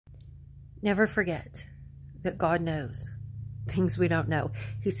Never forget that God knows things we don't know.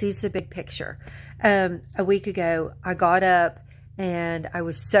 He sees the big picture. A week ago, I got up and I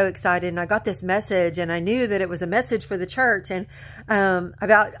was so excited, and I got this message, and I knew that it was a message for the church. And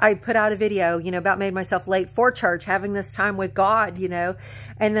I put out a video, about made myself late for church, having this time with God,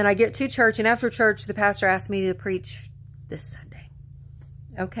 and then I get to church, and after church, the pastor asked me to preach this Sunday.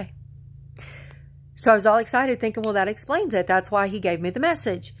 Okay. So I was all excited thinking, well, that explains it. That's why he gave me the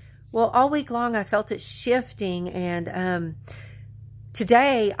message. Well, all week long, I felt it shifting, and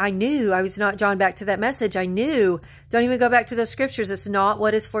today I knew I was not drawn back to that message. I knew, don't even go back to those scriptures. It's not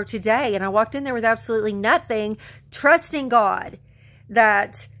what is for today. And I walked in there with absolutely nothing, trusting God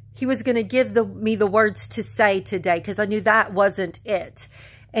that he was going to give me the words to say today, because I knew that wasn't it.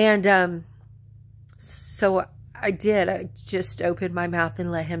 And so I did. I just opened my mouth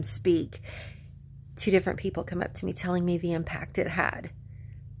and let him speak. 2 different people come up to me telling me the impact it had,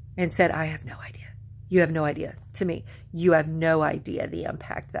 and said, I have no idea. You have no idea. To me, you have no idea the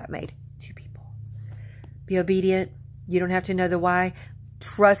impact that made. 2 people. Be obedient. You don't have to know the why.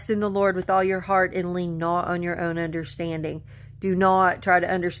 Trust in the Lord with all your heart and lean not on your own understanding. Do not try to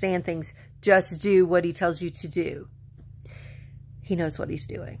understand things. Just do what he tells you to do. He knows what he's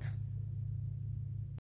doing.